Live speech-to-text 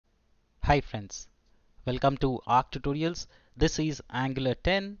Hi friends, welcome to Arc Tutorials. This is Angular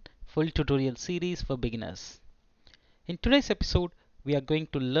 10 full tutorial series for beginners. In today's episode, we are going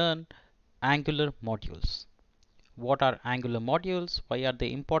to learn Angular modules. What are Angular modules? Why are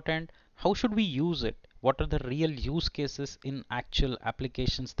they important? How should we use it? What are the real use cases in actual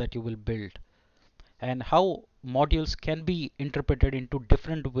applications that you will build? And how modules can be interpreted into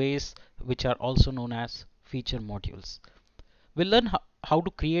different ways, which are also known as feature modules. We'll learn how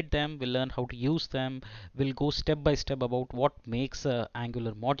to create them, we'll learn how to use them, we'll go step by step about what makes a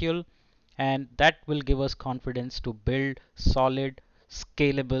Angular module, and that will give us confidence to build solid,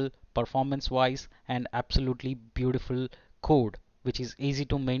 scalable, performance-wise, and absolutely beautiful code, which is easy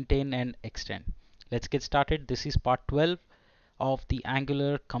to maintain and extend. Let's get started. This is part 12 of the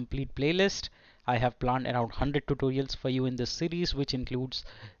Angular complete playlist. I have planned around 100 tutorials for you in this series, which includes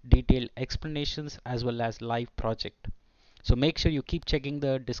detailed explanations as well as live project. So make sure you keep checking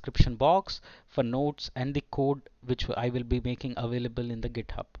the description box for notes and the code which I will be making available in the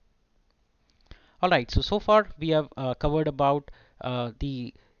GitHub. Alright, so far we have covered about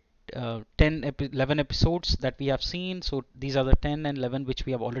the 11 episodes that we have seen. So these are the 10 and 11 which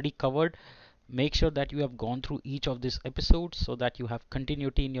we have already covered. Make sure that you have gone through each of these episodes so that you have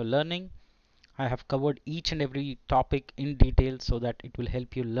continuity in your learning. I have covered each and every topic in detail so that it will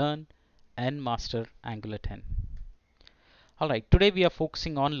help you learn and master Angular 10. Alright, today we are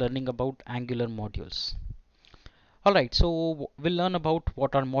focusing on learning about Angular modules. Alright, so we'll learn about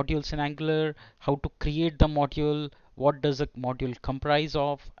what are modules in Angular, how to create the module, what does a module comprise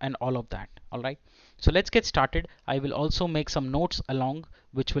of, and all of that. Alright, so let's get started. I will also make some notes along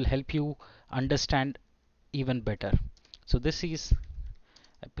which will help you understand even better. So this is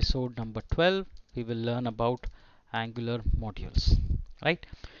episode number 12. We will learn about Angular modules. Right.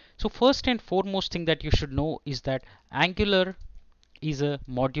 So first and foremost thing that you should know is that Angular is a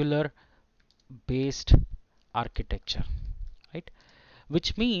modular based architecture, right?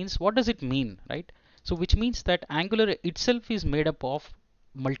 Which means, what does it mean, right? So which means that Angular itself is made up of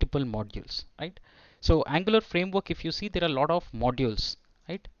multiple modules, right? So Angular framework, if you see, there are a lot of modules,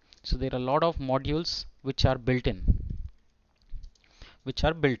 right? So there are a lot of modules which are built in,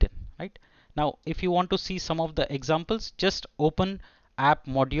 right? Now if you want to see some of the examples, just open app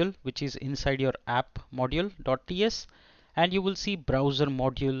module, which is inside your app module.ts, and you will see browser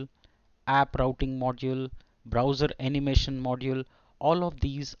module, app routing module, browser animation module. All of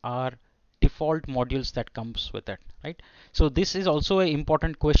these are default modules that comes with it, right? So this is also an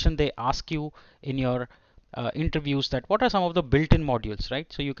important question they ask you in your interviews, that what are some of the built-in modules,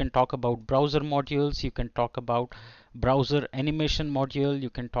 right? So you can talk about browser modules, you can talk about browser animation module, you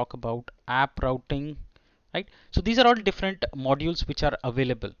can talk about app routing, right? So these are all different modules which are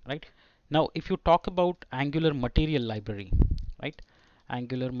available, right? Now if you talk about Angular material library, right?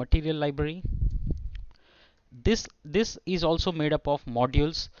 Angular material library, this is also made up of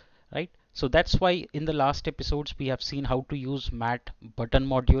modules, right? So that's why in the last episodes we have seen how to use mat button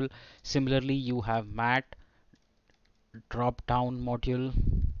module. Similarly, you have mat drop down module,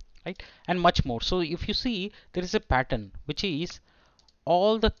 right? And much more. So if you see, there is a pattern which is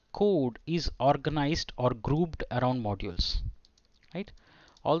all the code is organized or grouped around modules, right?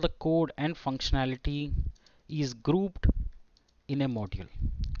 All the code and functionality is grouped in a module,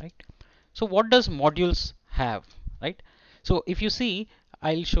 right? So what does modules have, right? So if you see,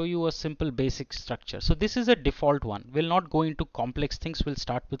 I'll show you a simple basic structure. So this is a default one. We'll not go into complex things. We'll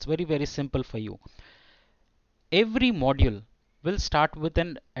start with very simple for you. Every module will start with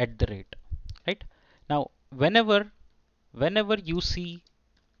an at the rate, right? Now whenever you see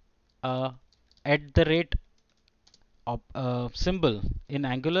a at the rate symbol in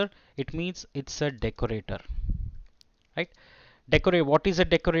Angular, it means it's a decorator, right? Decorate, what is a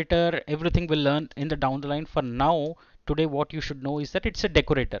decorator? Everything we'll learn in the down the line. For now, today what you should know is that it's a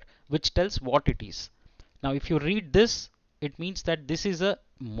decorator which tells what it is. Now if you read this, it means that this is a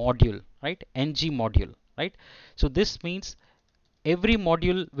module, right? Ng module, right? So this means every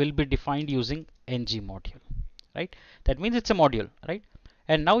module will be defined using ng module, right? That means it's a module, right?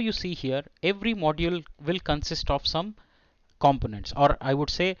 And now you see here, every module will consist of some components, or I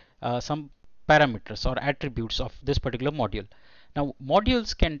would say some parameters or attributes of this particular module. Now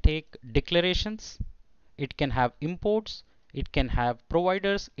modules can take declarations, it can have imports, it can have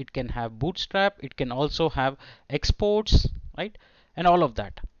providers, it can have bootstrap, it can also have exports, right? And all of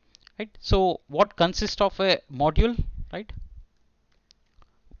that, right? So what consists of a module, right?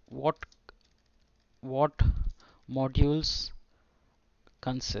 What modules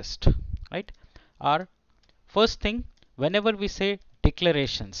consist, right? Are, first thing, whenever we say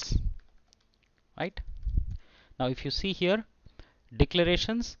declarations, right? Now if you see here,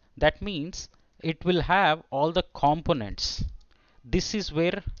 Declarations, that means it will have all the components. This is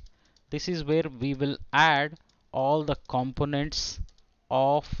where we will add all the components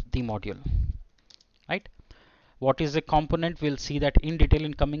of the module, right? What is a component? We'll see that in detail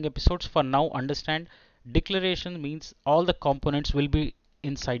in coming episodes. For now, understand declaration means all the components will be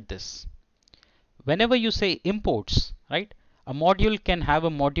inside this. Whenever you say imports, right, a module can have a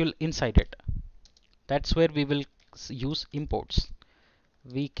module inside it. That's where we will use imports.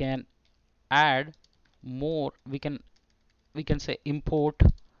 We can add more, we can say import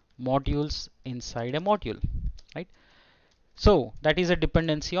modules inside a module, right? So that is a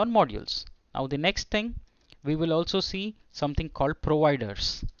dependency on modules. Now the next thing, we will also see something called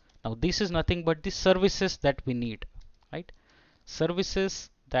providers. Now this is nothing but the services that we need, right? Services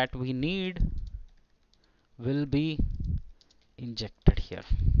that we need will be injected here,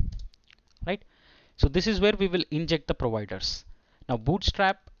 right? So this is where we will inject the providers. Now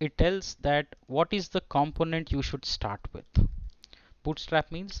Bootstrap, it tells that what is the component you should start with.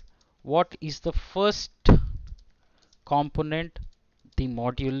 Bootstrap means what is the first component the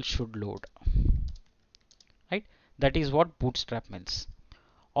module should load, right? That is what Bootstrap means.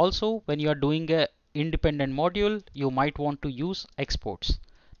 Also, when you are doing a independent module, you might want to use exports.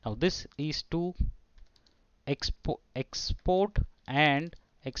 Now this is to export and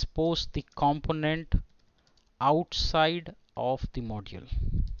expose the component outside of the module,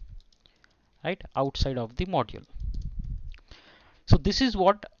 right? Outside of the module. So this is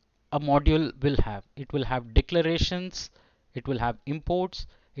what a module will have. It will have declarations, it will have imports,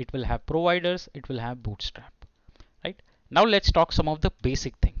 it will have providers, it will have Bootstrap, right? Now let's talk some of the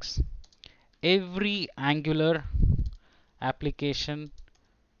basic things. Every Angular application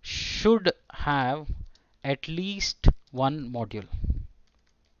should have at least one module,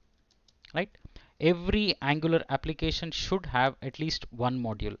 right? Every Angular application should have at least one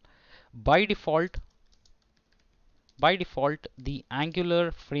module. By default, the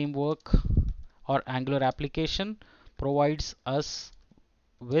Angular framework or Angular application provides us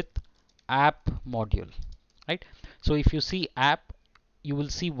with app module, right? So if you see app, you will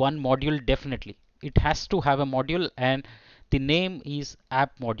see one module definitely. It has to have a module and the name is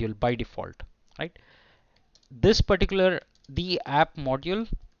app module by default, right? This particular, the app module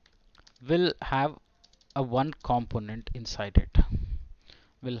will have a one component inside it.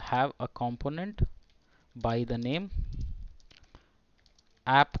 Will have a component by the name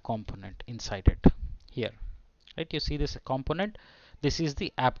app component inside it here, right? You see this component, this is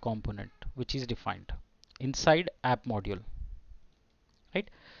the app component which is defined inside app module, right?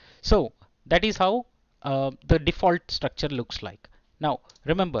 So that is how the default structure looks like. Now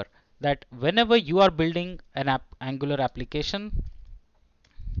remember that whenever you are building an Angular application,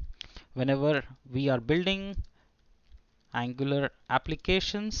 whenever we are building Angular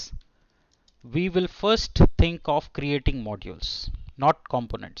applications, we will first think of creating modules, not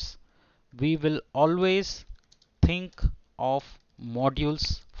components. We will always think of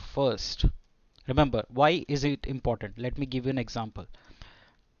modules first. Remember, why is it important? Let me give you an example.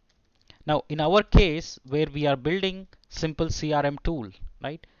 Now, in our case, where we are building simple CRM tool,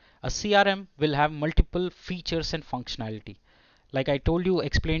 right? A CRM will have multiple features and functionality. Like I told you,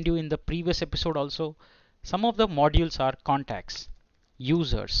 explained you in the previous episode also, some of the modules are contacts,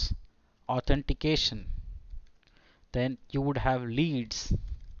 users, authentication, then you would have leads,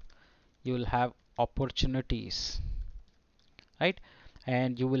 you will have opportunities, right?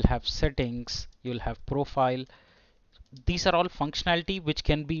 And you will have settings, you will have profile. These are all functionality which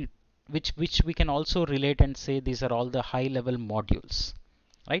can be which we can also relate and say these are all the high level modules,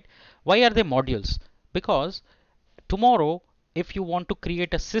 right? Why are they modules? Because tomorrow if you want to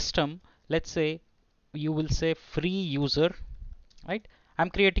create a system, let's say you will say free user, right? I'm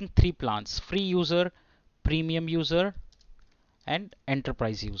creating three plans: free user, premium user, and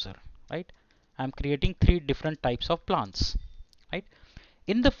enterprise user, right? I'm creating three different types of plans, right?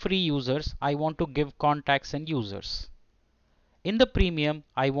 In the free users, I want to give contacts and users. In the premium,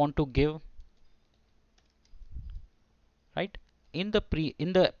 I want to give, right? In the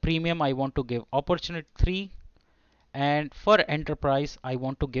premium, I want to give opportunity 3, and for enterprise, I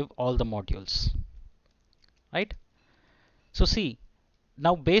want to give all the modules, right? So see,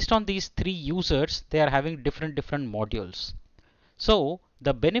 now based on these three users, they are having different modules. So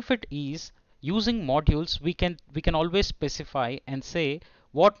the benefit is using modules, we can always specify and say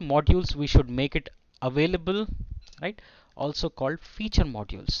what modules we should make it available, right? Also called feature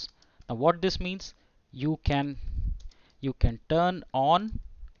modules. Now what this means, you can turn on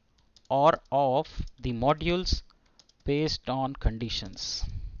or off the modules based on conditions,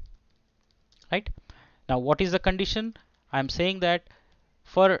 right? Now what is the condition? I'm saying that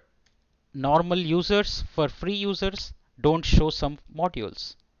for normal users, for free users, don't show some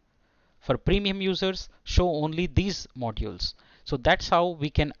modules. For premium users, show only these modules. So that's how we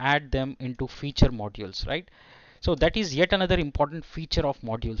can add them into feature modules, right? So that is yet another important feature of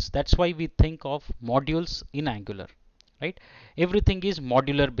modules. That's why we think of modules in Angular, right? Everything is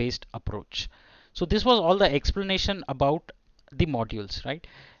modular based approach. So this was all the explanation about the modules, right?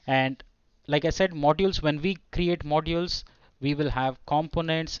 And like I said, modules, when we create modules, we will have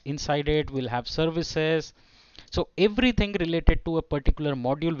components inside it, we'll have services. So everything related to a particular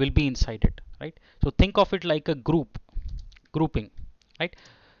module will be inside it, right? So think of it like a grouping, right?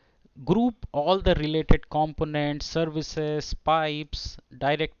 Group all the related components, services, pipes,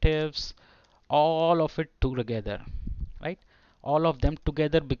 directives, all of it together, right? All of them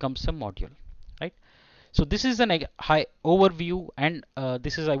together becomes a module, right? So this is an high overview, and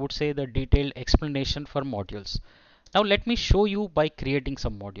this is, I would say, the detailed explanation for modules. Now let me show you by creating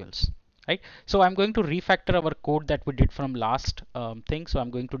some modules, right? So I'm going to refactor our code that we did from last thing. So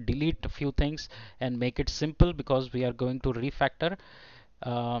I'm going to delete a few things and make it simple because we are going to refactor.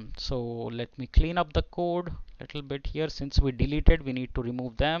 So let me clean up the code a little bit here. Since we deleted, we need to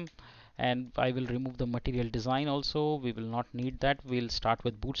remove them, and I will remove the material design also. We will not need that. We'll start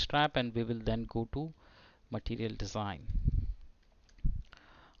with Bootstrap and we will then go to material design.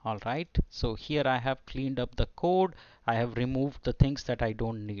 All right, so here I have cleaned up the code. I have removed the things that I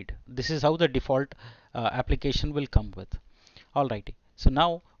don't need. This is how the default application will come with. All righty, so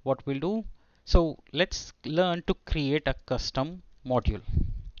now what we'll do, so let's learn to create a custom module,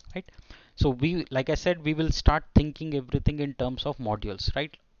 right? So we, like I said, we will start thinking everything in terms of modules,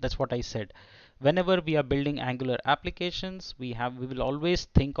 right? That's what I said. Whenever we are building Angular applications, we will always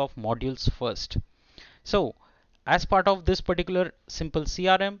think of modules first. So as part of this particular simple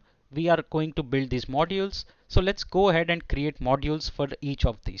CRM, we are going to build these modules. So let's go ahead and create modules for each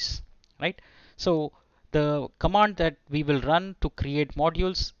of these, right? So the command that we will run to create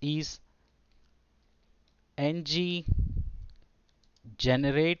modules is ng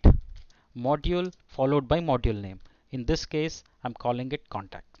generate module followed by module name. In this case, I'm calling it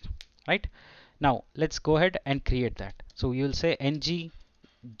contact, right? Now let's go ahead and create that. So you will say ng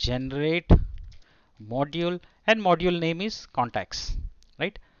generate module, and module name is contacts,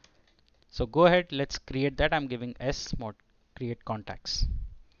 right? So go ahead, let's create that. I'm giving s mod create contacts.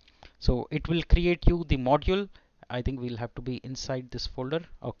 So it will create you the module. I think we'll have to be inside this folder.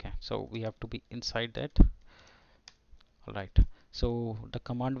 Okay, so we have to be inside that. All right, so the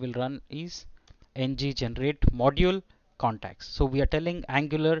command will run is ng generate module contacts. So we are telling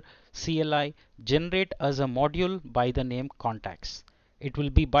Angular CLI generate as a module by the name contacts. It will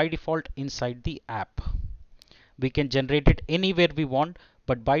be by default inside the app. We can generate it anywhere we want,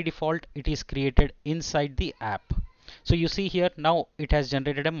 but by default it is created inside the app. So you see here, now it has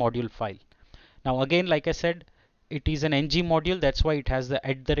generated a module file. Now again, like I said, it is an ng module. That's why it has the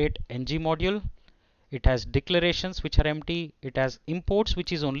 @ng module. It has declarations which are empty. It has imports,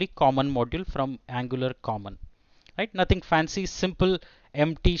 which is only common module from Angular common, right? Nothing fancy, simple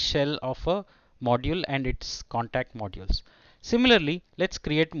empty shell of a module and its contact modules. Similarly, let's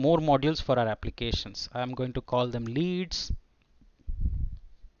create more modules for our applications. I'm going to call them leads,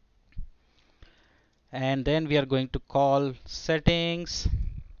 and then we are going to call settings.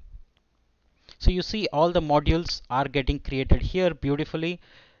 So you see all the modules are getting created here beautifully.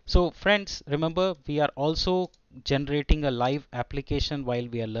 So friends, remember, we are also generating a live application while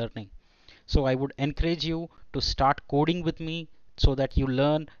we are learning. So I would encourage you to start coding with me so that you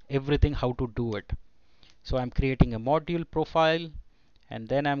learn everything how to do it. So I'm creating a module profile, and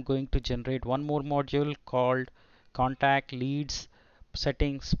then I'm going to generate one more module called contact leads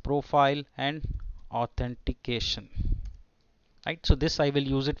settings profile and authentication, right? So this I will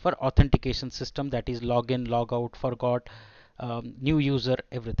use it for authentication system, that is login, logout, forgot, new user,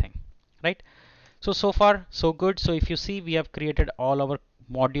 everything, right? So far so good. So if you see, we have created all our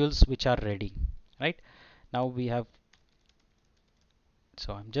modules which are ready, right? Now we have,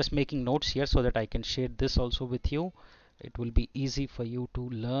 so I'm just making notes here so that I can share this also with you. It will be easy for you to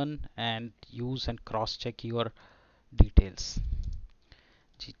learn and use and cross check your details.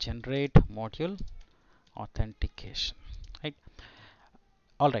 Generate module authentication, right?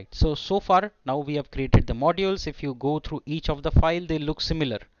 All right, so far now we have created the modules. If you go through each of the file, they look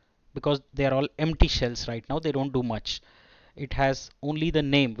similar because they are all empty shells right now. They don't do much. It has only the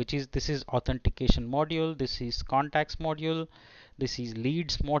name, which is, this is authentication module, this is contacts module, this is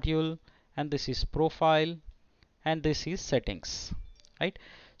leads module, and this is profile, and this is settings, right?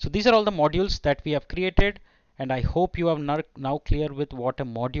 So these are all the modules that we have created, and I hope you are now clear with what a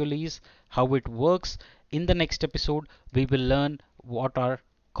module is, how it works, in the next episode we will learn what are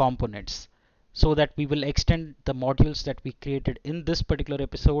components, so that we will extend the modules that we created in this particular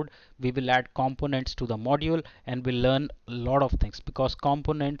episode. We will add components to the module and we'll learn a lot of things, because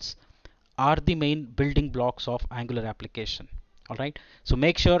components are the main building blocks of Angular application. All right, so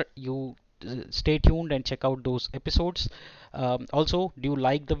make sure you stay tuned and check out those episodes. Also, do you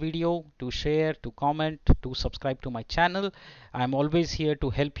like the video? To share, to comment, to subscribe to my channel. I'm always here to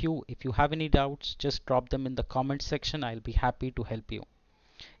help you. If you have any doubts, just drop them in the comment section. I'll be happy to help you.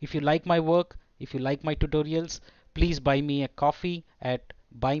 If you like my work, if you like my tutorials, please buy me a coffee at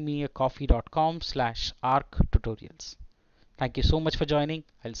buymeacoffee.com/arctutorials. Thank you so much for joining.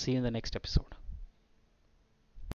 I'll see you in the next episode.